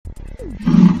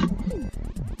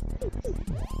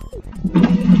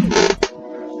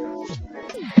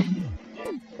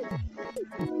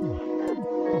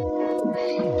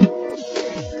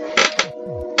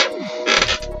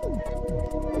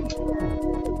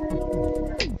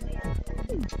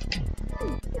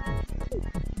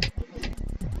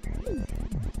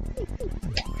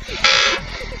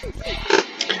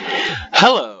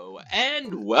Hello,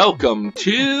 and welcome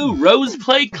to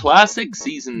Roseplay Classic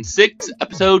Season 6,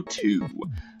 Episode 2.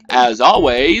 As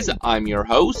always, I'm your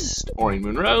host, Orange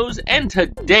Moon Rose, and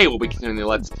today we'll be continuing the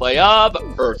Let's Play of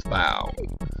Earthbound.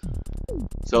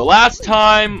 So last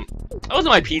time, I was in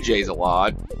my PJs a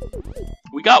lot.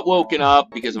 We got woken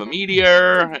up because of a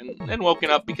meteor, and then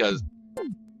woken up because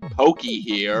Pokey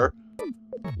here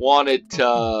wanted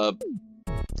to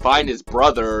find his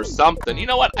brother or something. You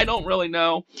know what? I don't really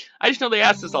know. I just know they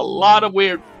asked us a lot of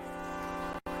weird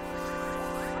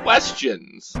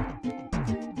questions.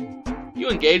 You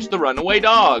engaged the runaway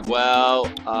dog.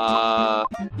 Well,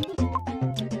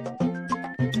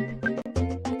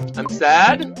 I'm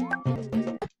sad.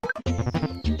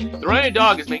 The runaway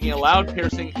dog is making a loud,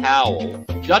 piercing howl.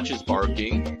 Dutch is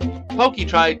barking. Pokey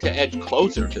tried to edge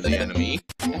closer to the enemy,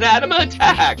 and Adam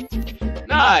attacked.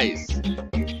 Nice.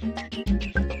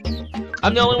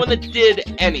 I'm the only one that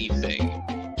did anything.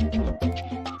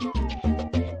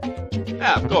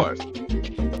 Yeah, of course.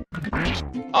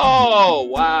 Oh,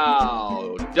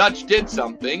 wow. Dutch did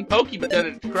something. Pokey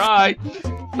pretended to cry.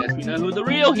 Guess we know who the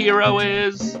real hero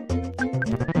is.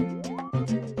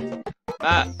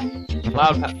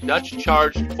 Dutch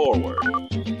charged forward.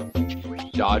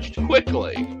 Dodged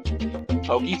quickly.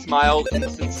 Pokey smiled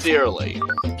insincerely.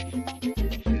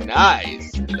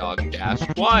 Nice. The dog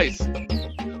dashed twice.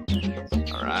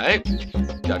 Alright.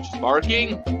 Dutch is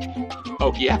barking.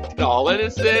 Pokey acted all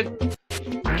innocent.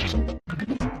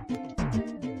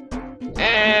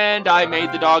 And I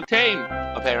made the dog tame,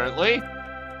 apparently.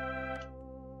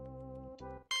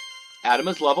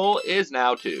 Adama's level is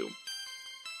now 2.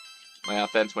 My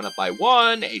offense went up by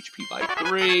 1, HP by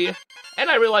 3, and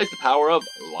I realized the power of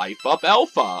Life Up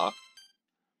Alpha.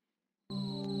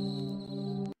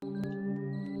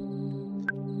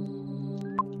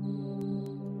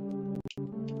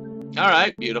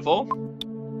 Alright, beautiful.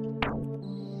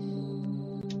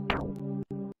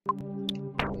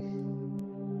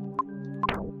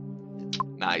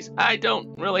 Nice. I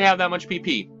don't really have that much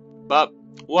PP, but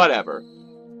whatever.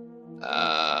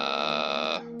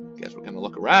 Guess we're gonna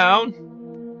look around.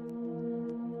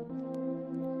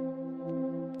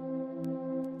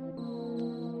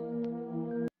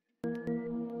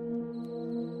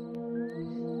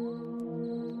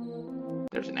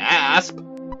 There's an asp.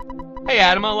 Hey,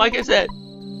 Adama, like I said,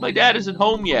 my dad isn't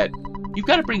home yet. You've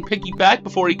got to bring Picky back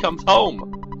before he comes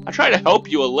home. I try to help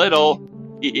you a little.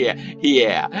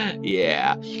 Yeah.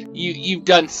 You've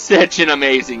done such an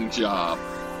amazing job.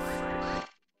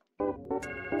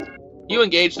 You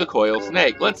engaged the coil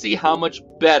snake. Let's see how much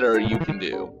better you can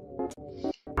do.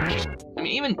 I mean,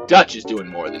 even Dutch is doing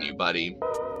more than you, buddy.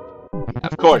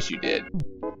 Of course you did.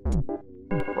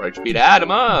 4 HP to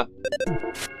Adama.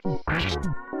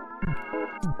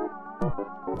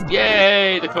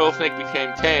 Yay! The coil snake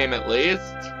became tame, at least.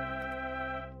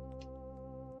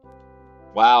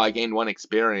 Wow, I gained 1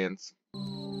 experience.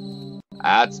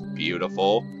 That's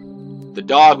beautiful. The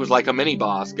dog was like a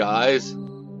mini-boss, guys.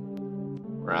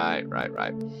 Right.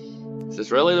 Is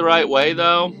this really the right way,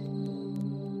 though?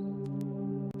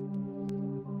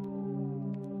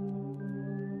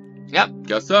 Yep,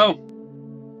 guess so.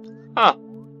 Huh.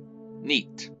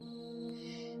 Neat.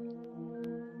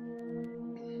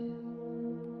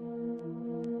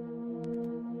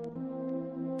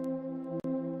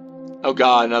 Oh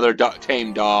god, another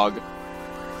tame dog.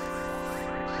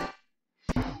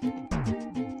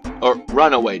 Or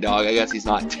runaway dog. I guess he's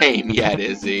not tame yet,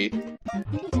 is he?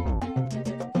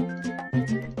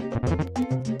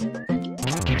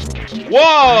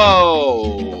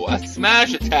 Whoa! A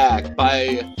smash attack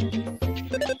by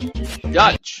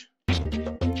Dutch.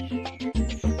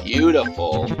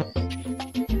 Beautiful.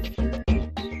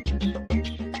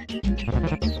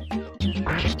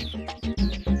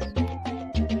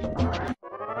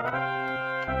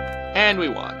 And we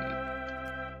won.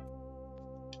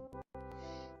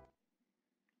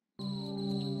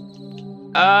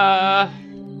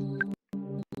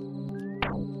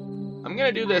 I'm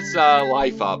gonna do this,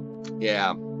 life up.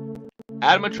 Yeah.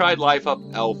 Adama tried life up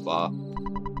alpha.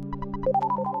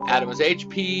 Adama's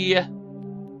HP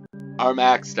are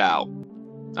maxed out.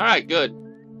 Alright, good.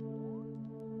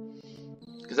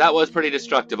 Because that was pretty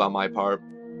destructive on my part.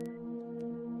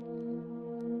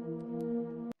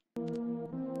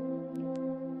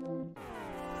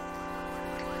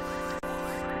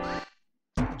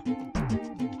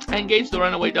 Engage the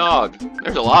runaway dog.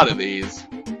 There's a lot of these.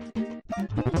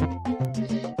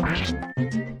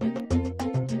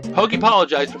 Pokey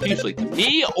apologized profusely. To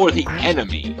me or the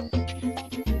enemy?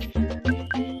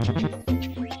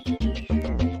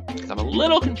 I'm a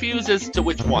little confused as to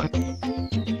which one.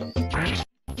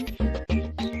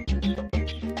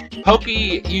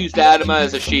 Pokey used Adama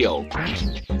as a shield.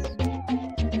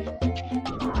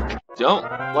 Don't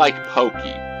like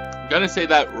Pokey. I'm gonna say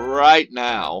that right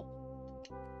now.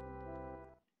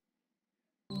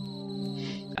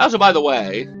 Also, by the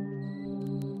way,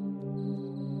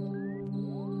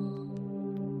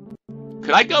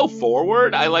 could I go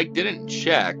forward? I, didn't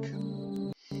check.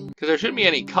 Because there shouldn't be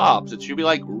any cops. It should be,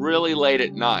 really late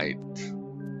at night.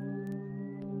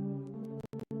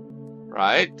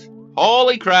 Right?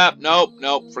 Holy crap. Nope,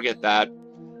 nope, forget that.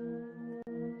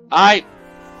 I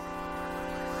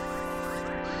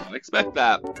don't expect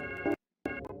that.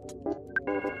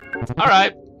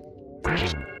 Alright.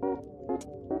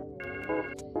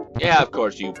 Yeah, of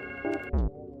course you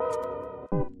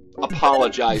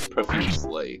apologize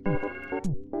profusely.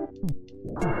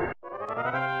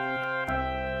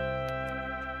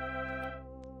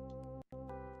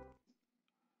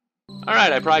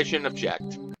 Alright, I probably shouldn't have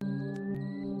checked.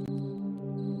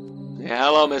 Yeah,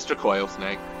 hello, Mr. Coil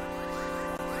Snake.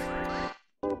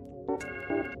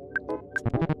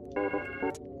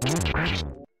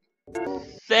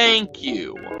 Thank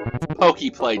you.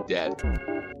 Pokey played dead.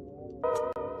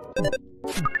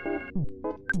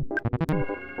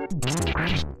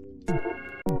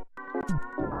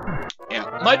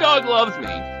 Yeah, my dog loves me.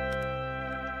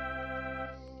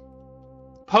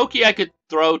 Pokey I could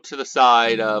throw to the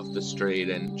side of the street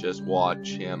and just watch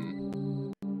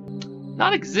him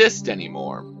not exist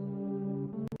anymore.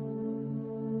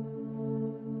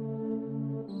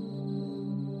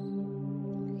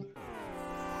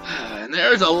 And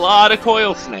there's a lot of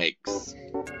coil snakes.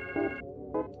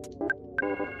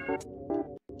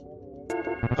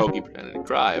 Pokey pretended to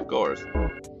cry, of course.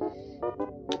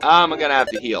 I'm gonna have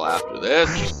to heal after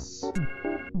this.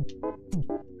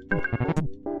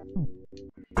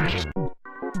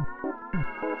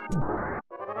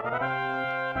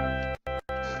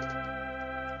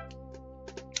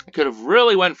 I could have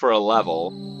really went for a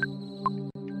level.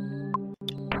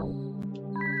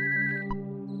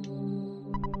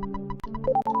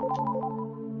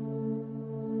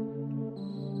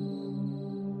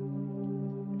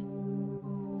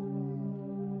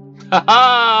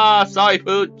 Haha! Sorry,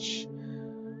 Pooch!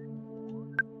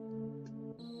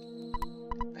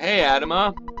 Hey,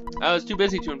 Adama. I was too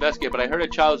busy to investigate, but I heard a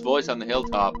child's voice on the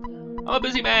hilltop. I'm a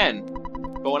busy man,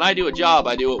 but when I do a job,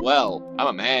 I do it well. I'm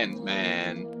a man's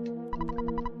man.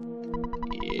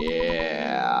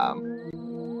 Yeah.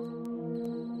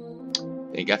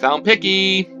 Think I found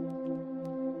Picky.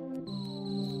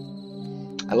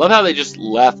 I love how they just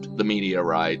left the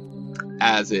meteorite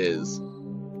as is.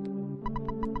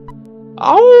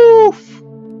 Oof!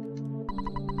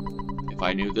 If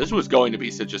I knew this was going to be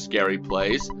such a scary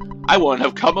place, I wouldn't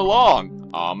have come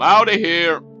along. I'm out of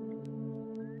here.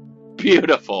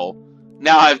 Beautiful.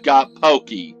 Now I've got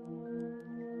Pokey.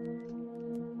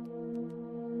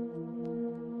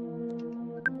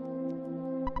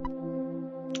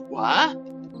 What?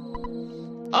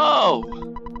 Oh!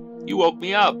 You woke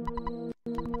me up.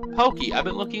 Pokey, I've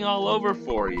been looking all over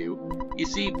for you. You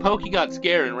see, Pokey got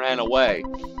scared and ran away.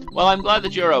 Well, I'm glad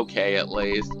that you're okay, at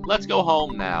least. Let's go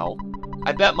home now.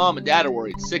 I bet Mom and Dad are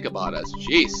worried sick about us.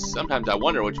 Jeez, sometimes I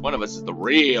wonder which one of us is the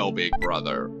real big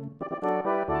brother.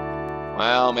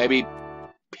 Well, maybe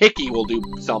Picky will do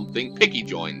something. Picky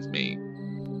joins me.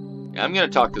 Yeah, I'm gonna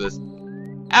talk to this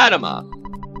Adama.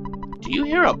 Do you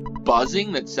hear a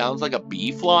buzzing that sounds like a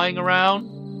bee flying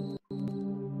around?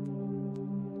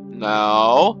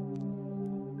 No.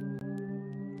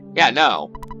 Yeah,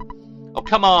 no. Oh,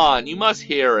 come on, you must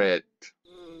hear it.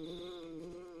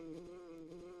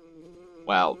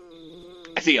 Well,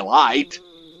 I see a light.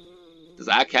 Does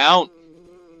that count?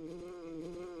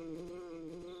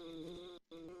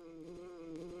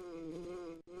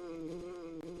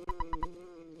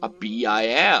 A bee I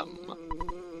am.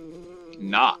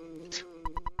 Not.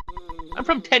 I'm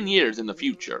from 10 years in the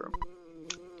future.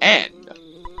 And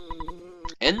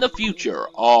in the future,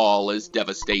 all is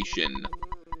devastation.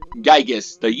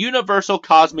 Giygas, the universal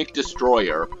cosmic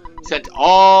destroyer, sent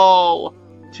all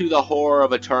to the horror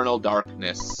of eternal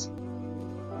darkness.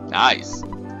 Nice.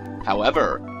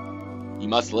 However, you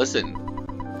must listen.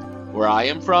 Where I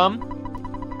am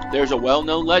from, there's a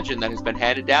well-known legend that has been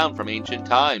handed down from ancient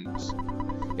times.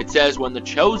 It says when the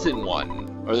chosen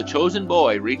one, or the chosen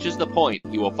boy, reaches the point,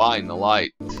 he will find the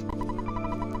light.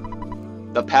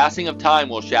 The passing of time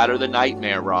will shatter the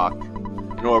nightmare rock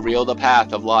and will reveal the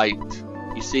path of light.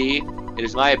 You see, it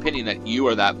is my opinion that you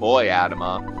are that boy,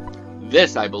 Adama.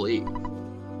 This I believe.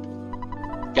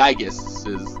 Giygas'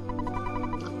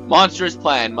 monstrous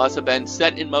plan must have been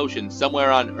set in motion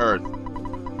somewhere on Earth.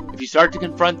 If you start to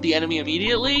confront the enemy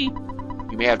immediately,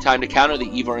 you may have time to counter the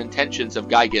evil intentions of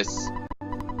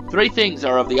Giygas. 3 things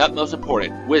are of the utmost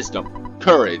importance: wisdom,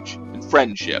 courage, and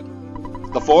friendship.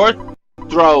 The 4th,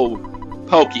 throw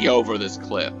Pokey over this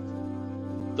cliff.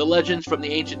 The legends from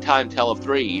the ancient time tell of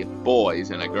 3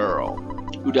 boys and a girl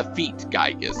who defeat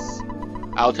Giygas.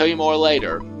 I'll tell you more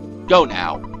later. Go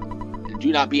now, and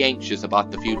do not be anxious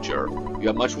about the future. You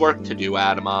have much work to do,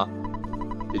 Adama.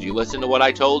 Did you listen to what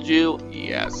I told you?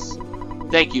 Yes.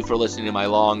 Thank you for listening to my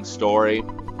long story.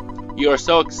 You are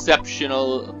so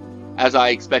exceptional as I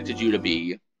expected you to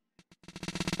be.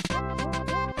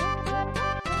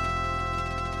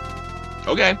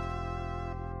 Okay.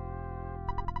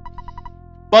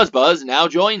 Buzz now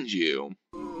joins you.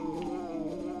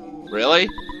 Really?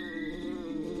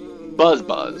 Buzz.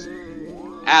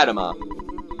 Adama.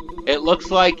 It looks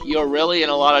like you're really in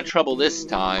a lot of trouble this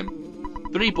time.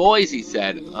 3 boys, he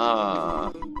said.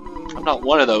 I'm not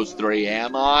one of those 3,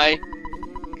 am I?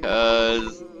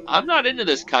 'Cause I'm not into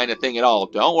this kind of thing at all.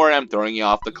 Don't worry, I'm throwing you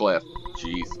off the cliff.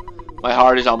 Jeez. My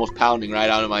heart is almost pounding right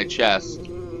out of my chest.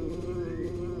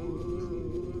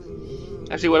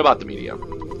 Actually, what about the meteor?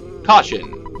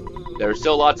 Caution! There's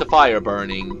still lots of fire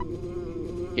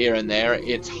burning. Here and there,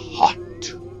 it's hot.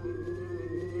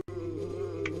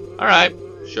 Alright,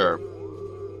 sure.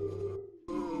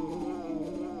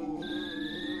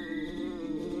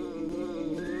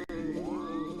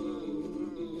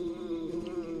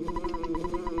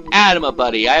 Adama,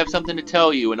 buddy, I have something to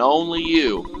tell you, and only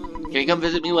you. Can you come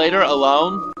visit me later,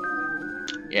 alone?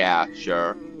 Yeah,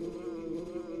 sure.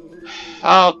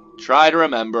 I'll try to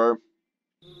remember.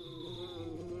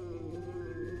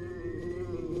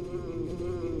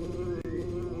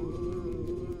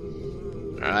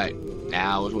 Alright,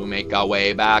 now as we make our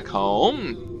way back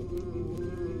home.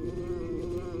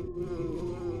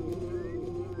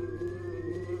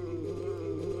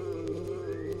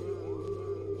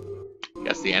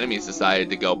 Guess the enemies decided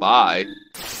to go by.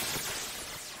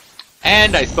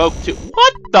 And I spoke to...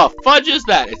 What the fudge is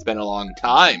that? It's been a long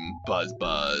time, Buzz.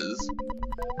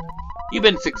 You've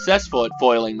been successful at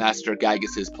foiling Master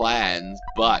Giygas' plans,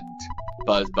 but,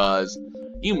 Buzz,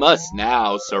 you must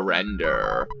now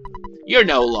surrender. You're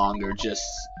no longer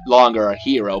a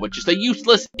hero, but just a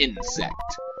useless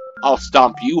insect. I'll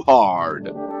stomp you hard.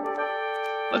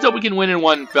 Let's hope we can win in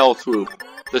one fell swoop.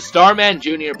 The Starman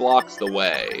Jr. blocks the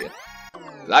way.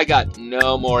 I got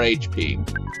no more HP.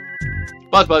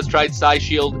 Buzz tried Psy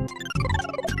Shield.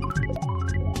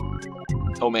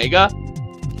 Omega?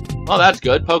 Oh, that's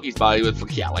good. Pokey's body was...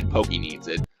 Yeah, like Pokey needs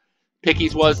it.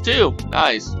 Picky's was too.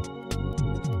 Nice.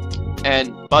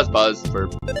 And Buzz for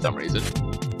some reason.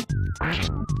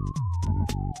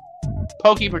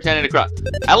 Pokey pretended to cry.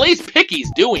 At least Picky's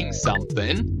doing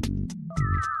something.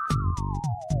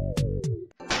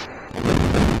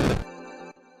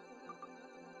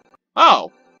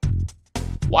 Oh.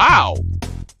 Wow.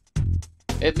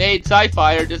 It made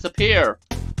Sci-Fire disappear.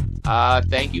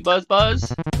 Thank you,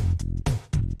 Buzz.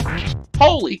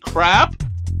 Holy crap!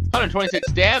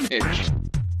 126 damage.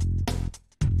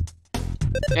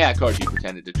 Yeah, of course you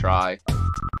pretended to try.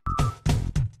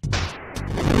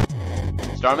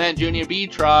 Starman Jr. B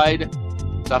tried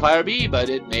Sapphire B, but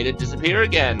it made it disappear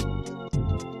again.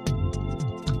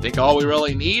 I think all we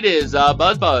really need is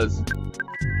Buzz.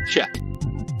 Check.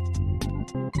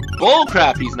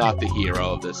 Bullcrap, he's not the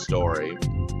hero of this story.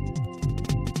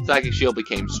 Psychic Shield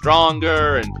became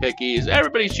stronger, and Picky's...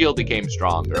 Everybody's shield became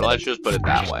stronger. Let's just put it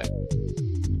that way.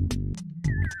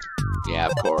 Yeah,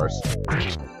 of course.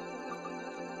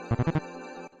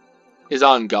 Is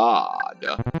on God.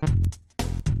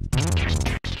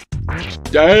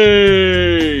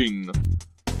 Dang!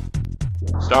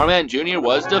 Starman Jr.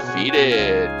 was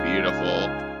defeated. Beautiful.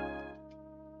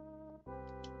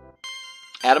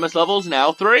 Adamus levels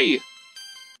now 3.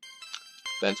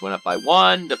 Defense went up by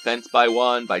 1, defense by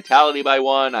 1, vitality by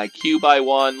 1, IQ by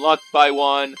 1, luck by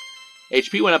 1,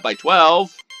 HP went up by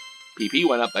 12, PP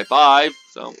went up by 5,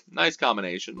 so nice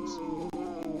combinations.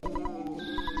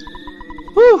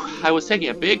 Whew, I was taking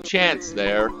a big chance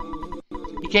there.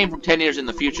 He came from 10 years in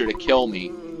the future to kill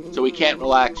me, so we can't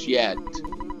relax yet.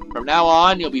 From now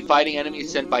on, you'll be fighting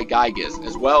enemies sent by Giygas,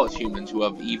 as well as humans who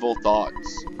have evil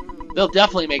thoughts. They'll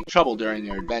definitely make trouble during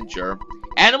your adventure.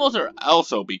 Animals are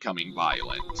also becoming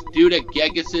violent, due to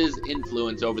Giygas'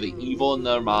 influence over the evil in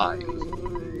their minds.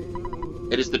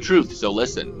 It is the truth, so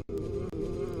listen.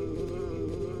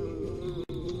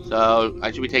 So,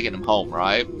 I should be taking him home,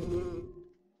 right?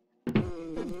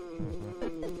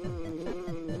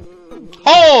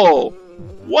 Oh!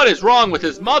 What is wrong with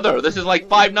his mother? This is like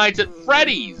Five Nights at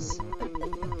Freddy's.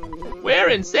 Where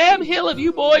in Sam Hill have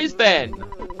you boys been?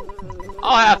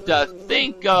 I'll have to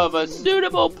think of a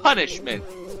suitable punishment.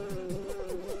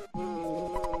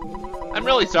 I'm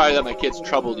really sorry that my kids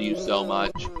troubled you so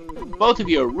much. Both of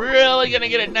you are really gonna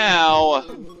get it now.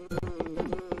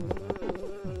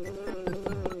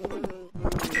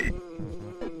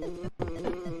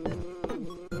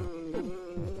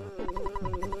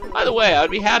 By the way, I'd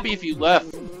be happy if you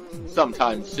left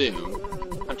sometime soon.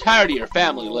 I'm tired of your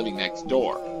family living next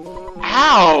door.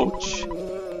 Ouch!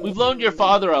 We've loaned your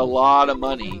father a lot of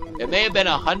money. It may have been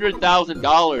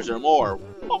 $100,000 or more.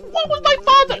 What was my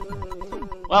father?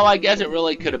 Well, I guess it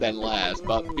really could have been less,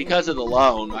 but because of the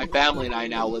loan, my family and I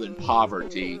now live in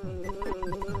poverty.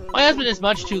 My husband is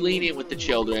much too lenient with the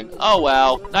children. Oh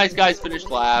well, nice guys finished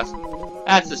last.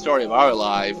 That's the story of our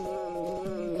life.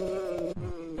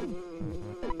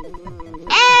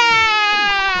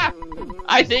 Ah!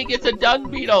 I think it's a dung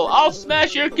beetle. I'll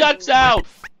smash your guts out.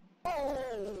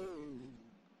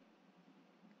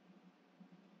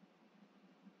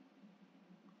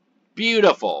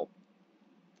 Beautiful.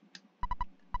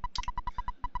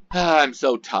 I'm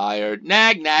so tired.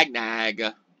 Nag, nag,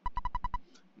 nag.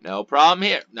 No problem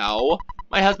here. No.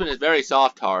 My husband is very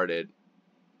soft-hearted.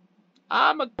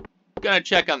 I'm gonna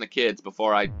check on the kids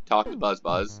before I talk to Buzz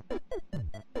Buzz.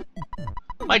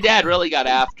 My dad really got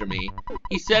after me.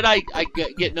 He said I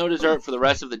get no dessert for the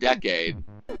rest of the decade.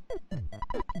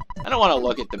 I don't want to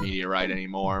look at the meteorite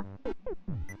anymore.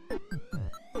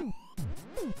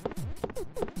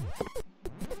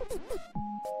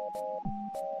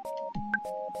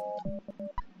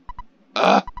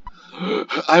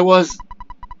 I was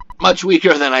much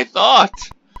weaker than I thought.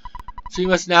 So you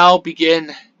must now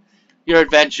begin your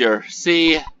adventure.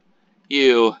 See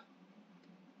you.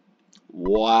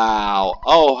 Wow.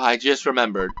 Oh, I just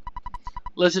remembered.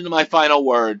 Listen to my final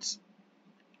words.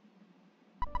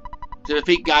 To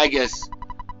defeat Giygas,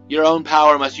 your own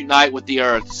power must unite with the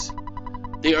Earth's.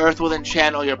 The Earth will then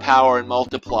channel your power and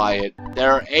multiply it.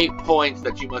 There are 8 points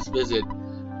that you must visit.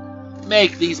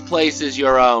 Make these places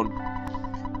your own.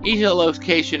 Each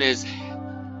location is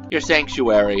your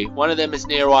sanctuary. One of them is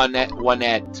near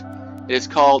Juanette. It is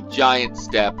called Giant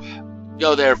Step.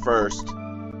 Go there first.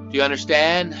 Do you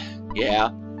understand?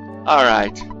 Yeah.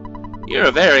 Alright. You're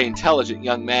a very intelligent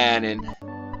young man and...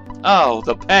 Oh,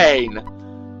 the pain!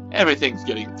 Everything's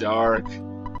getting dark.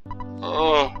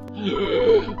 Oh.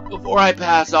 Before I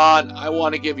pass on, I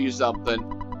want to give you something.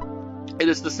 It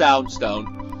is the Sound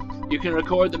Stone. You can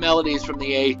record the melodies from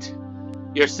the 8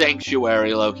 your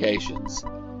sanctuary locations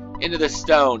into the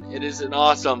stone. It is an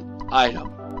awesome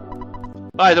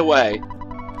item. By the way,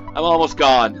 I'm almost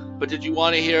gone, but did you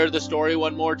want to hear the story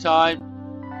one more time?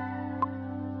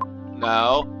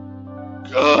 No?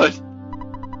 Good.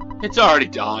 It's already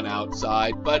dawn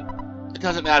outside, but it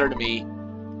doesn't matter to me.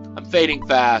 I'm fading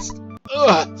fast.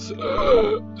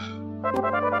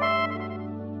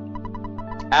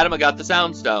 Adam, I got the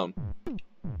Sound Stone.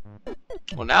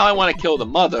 Well, now I want to kill the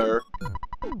mother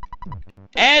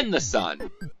and the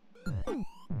son.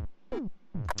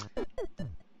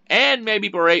 And maybe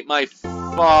berate my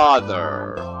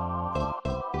father.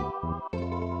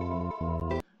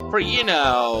 For, you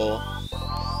know,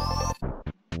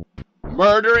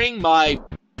 murdering my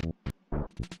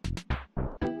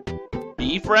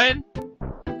bee-friend?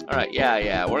 Alright,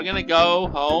 yeah, we're gonna go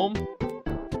home.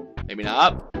 Maybe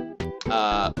not.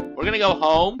 We're gonna go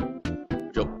home.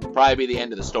 Which will probably be the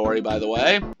end of the story, by the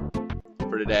way,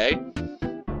 for today.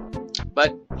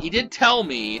 But he did tell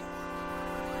me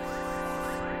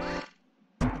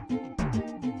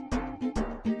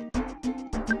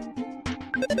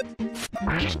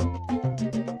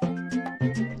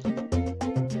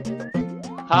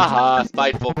haha,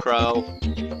 spiteful crow.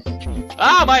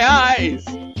 Ah, my eyes!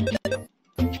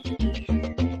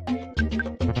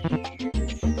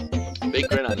 Big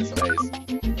grin on his face.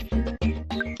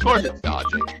 Of course it's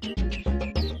dodging.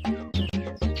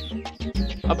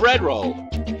 A bread roll.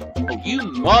 Oh, you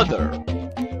mother!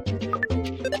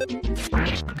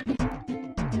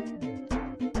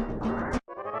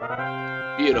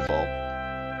 Beautiful.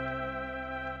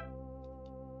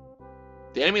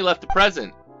 The enemy left a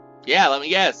present. Yeah, let me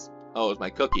guess. Oh, it was my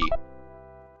cookie.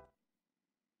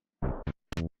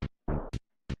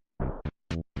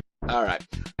 Alright.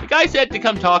 The guy said to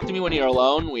come talk to me when you're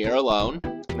alone. We are alone.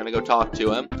 I'm gonna go talk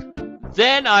to him.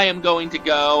 Then I am going to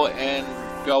go and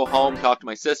go home, talk to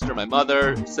my sister, my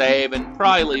mother, save, and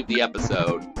probably leave the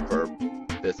episode for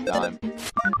this time.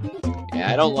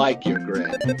 I don't like your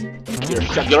grin. Your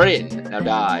chagrin. Now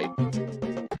die.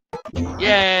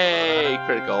 Yay!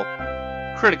 Critical.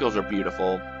 Criticals are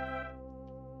beautiful.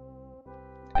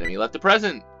 Enemy left a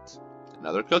present.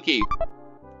 Another cookie.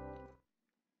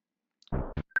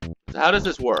 So how does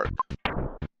this work?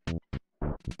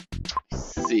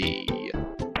 Let's see.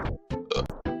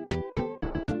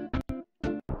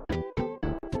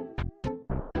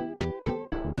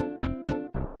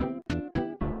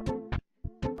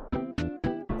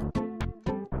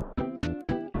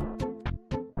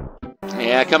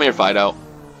 Yeah, come here, Fido.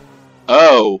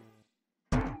 Oh.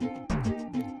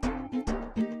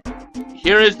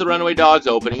 Here is the runaway dog's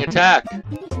opening attack.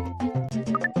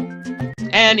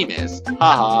 And he missed.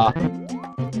 Haha.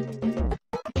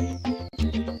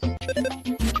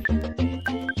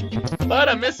 But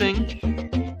I'm missing.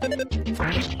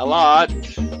 A lot.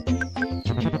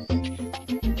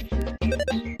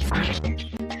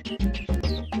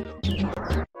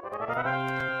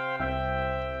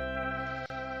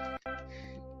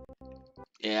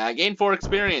 Yeah, I gained 4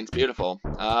 experience. Beautiful.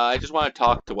 I just want to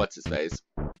talk to what's-his-face.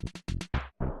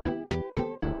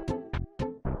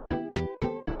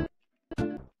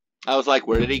 I was like,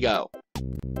 where did he go?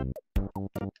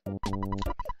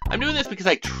 I'm doing this because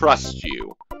I trust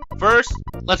you. First,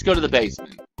 let's go to the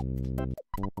basement.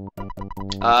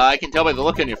 I can tell by the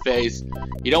look on your face,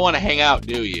 you don't want to hang out,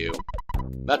 do you?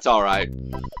 That's alright.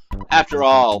 After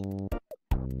all,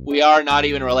 we are not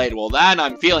even related. Well, then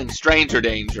I'm feeling stranger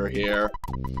danger here.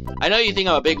 I know you think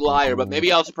I'm a big liar, but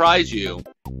maybe I'll surprise you.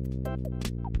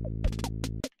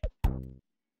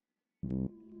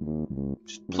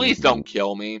 Just please don't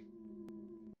kill me.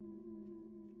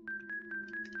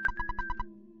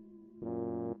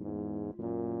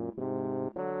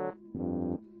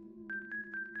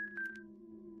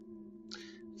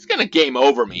 It's gonna game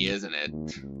over me, isn't it?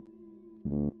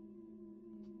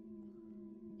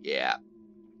 Yeah.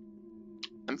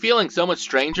 I'm feeling so much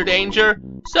stranger danger.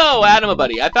 So, Adam,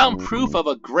 buddy, I found proof of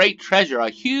a great treasure, a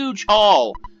huge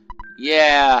haul.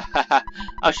 Yeah,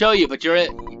 I'll show you, but you're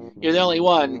the only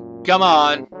one. Come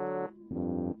on.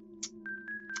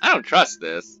 I don't trust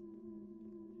this.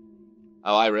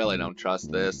 Oh, I really don't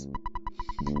trust this.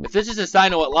 If this is a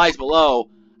sign of what lies below,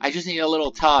 I just need a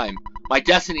little time. My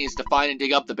destiny is to find and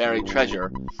dig up the buried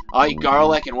treasure. I'll eat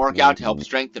garlic and work out to help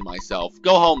strengthen myself.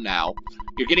 Go home now.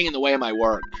 You're getting in the way of my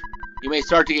work. You may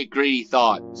start to get greedy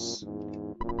thoughts.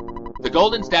 The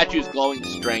golden statue is glowing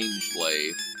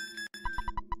strangely.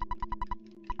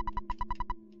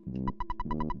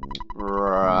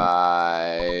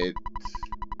 Right.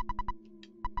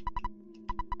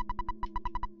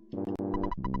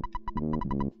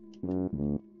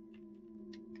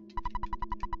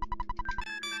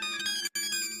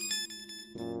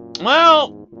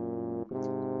 Well,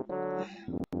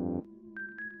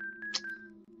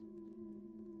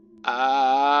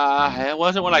 it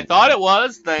wasn't what I thought it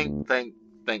was. Thank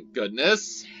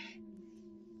goodness.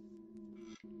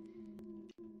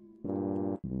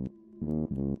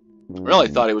 Really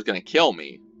thought he was gonna kill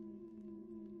me.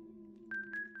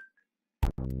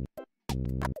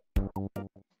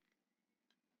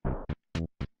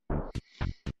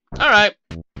 Alright.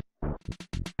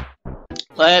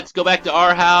 Let's go back to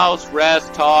our house,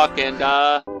 rest, talk, and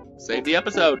save the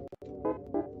episode.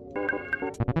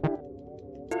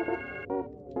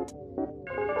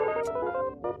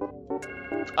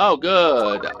 Oh,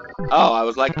 good. Oh, I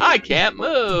was like, I can't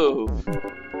move.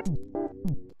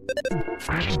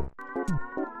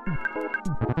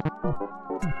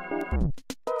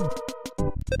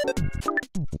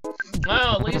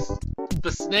 Well, at least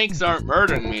the snakes aren't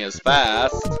murdering me as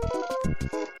fast.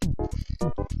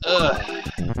 Ugh.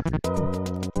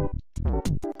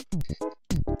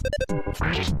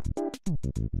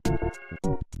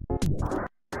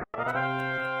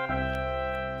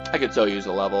 I could so use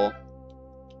a level.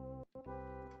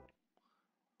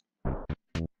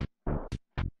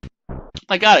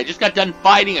 My god, I just got done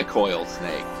fighting a coil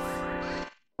snake.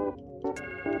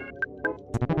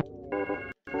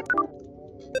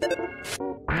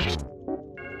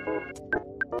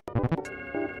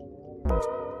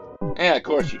 Yeah, of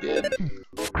course you did.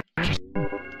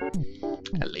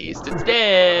 At least it's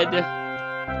dead.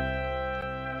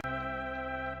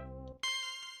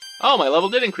 Oh, my level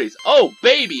did increase. Oh,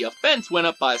 baby, offense went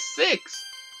up by 6.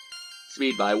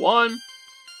 Speed by 1.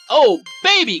 Oh,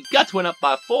 baby, guts went up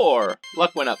by 4.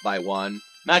 Luck went up by 1.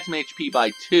 Maximum HP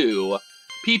by 2.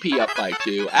 PP up by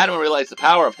 2. Adam realized the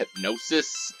power of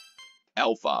hypnosis.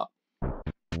 Alpha.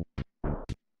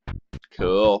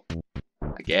 Cool.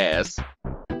 I guess.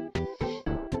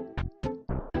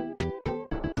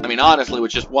 I mean, honestly,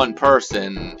 with just one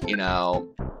person, you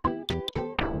know,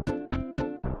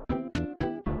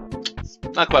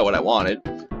 not quite what I wanted.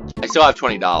 I still have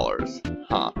 $20.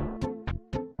 Huh.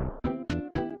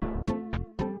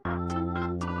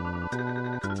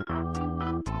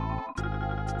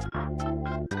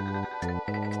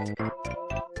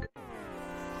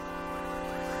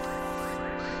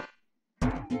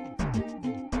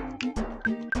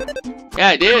 Yeah,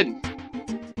 I did.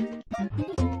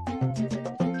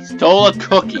 Stole a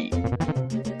cookie.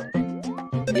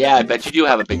 Yeah, I bet you do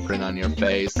have a big grin on your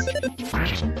face.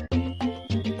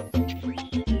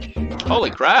 Holy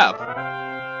crap.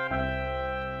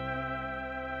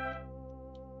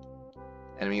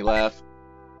 Enemy left.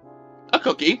 A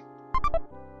cookie.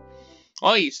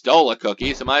 Well, he stole a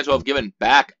cookie, so might as well have given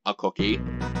back a cookie.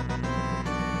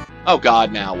 Oh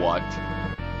god, now what?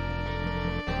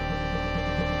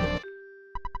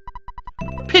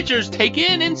 Pictures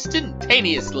taken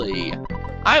instantaneously.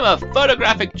 I'm a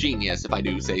photographic genius, if I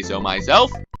do say so myself.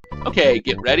 Okay,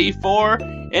 get ready for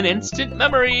an instant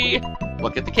memory.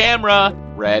 Look at the camera.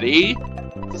 Ready?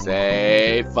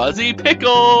 Say fuzzy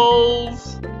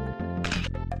pickles.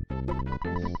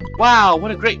 Wow,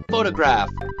 what a great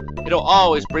photograph. It'll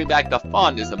always bring back the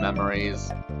fondest of memories.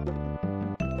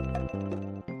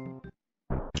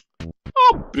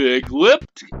 A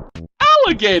big-lipped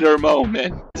alligator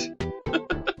moment.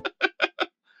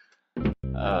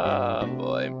 Oh,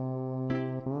 boy.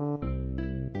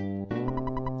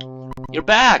 You're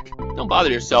back! Don't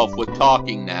bother yourself with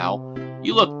talking now.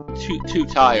 You look too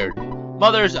tired.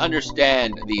 Mothers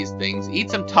understand these things.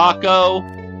 Eat some taco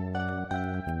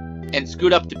and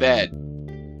scoot up to bed.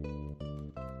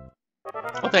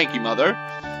 Well, thank you, Mother.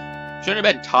 Shouldn't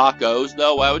have been tacos,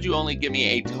 though. Why would you only give me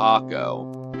a taco?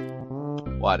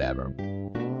 Whatever.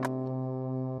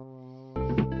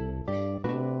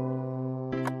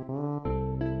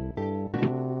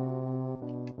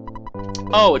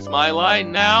 Oh, it's my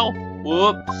line now?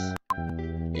 Whoops.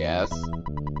 Yes.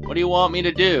 What do you want me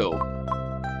to do?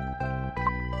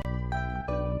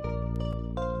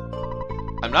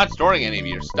 I'm not storing any of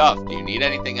your stuff. Do you need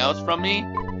anything else from me?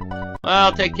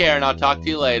 Well, take care and I'll talk to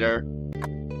you later.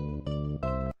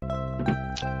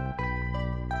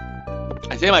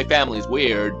 I say my family's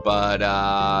weird, but,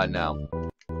 no.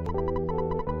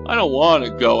 I don't want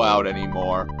to go out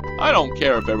anymore. I don't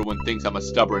care if everyone thinks I'm a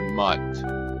stubborn mutt.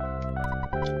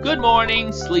 Good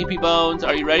morning, Sleepy Bones.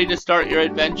 Are you ready to start your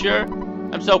adventure?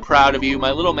 I'm so proud of you.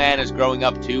 My little man is growing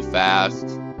up too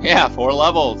fast. Yeah, 4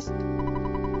 levels.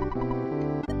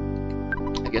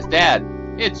 I guess Dad.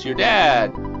 It's your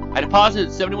dad. I deposited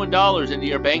 $71 into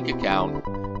your bank account.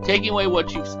 Taking away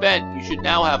what you've spent, you should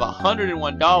now have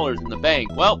 $101 in the bank.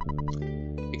 Well,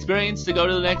 experience to go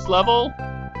to the next level?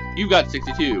 You've got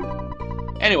 62.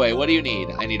 Anyway, what do you need?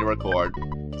 I need to record.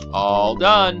 All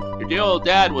done. Your dear old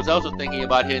dad was also thinking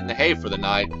about hitting the hay for the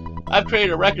night. I've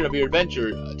created a record of your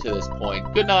adventure to this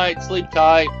point. Good night, sleep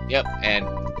tight. Yep, and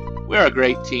we're a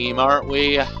great team, aren't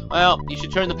we? Well, you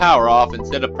should turn the power off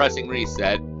instead of pressing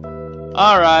reset.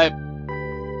 Alright.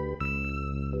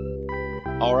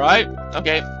 Alright,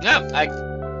 okay. Yeah, I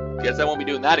guess I won't be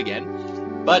doing that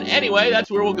again. But anyway, that's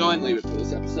where we'll go and leave it for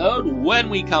this episode. When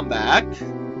we come back,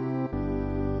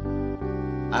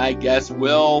 I guess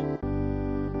we'll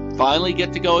finally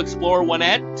get to go explore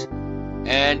Winnette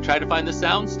and try to find the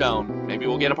Soundstone. Maybe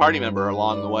we'll get a party member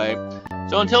along the way.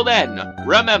 So until then,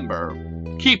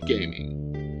 remember, keep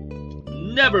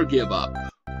gaming. Never give up.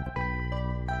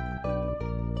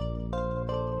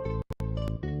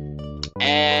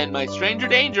 And my stranger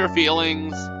danger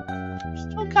feelings are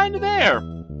still kind of there.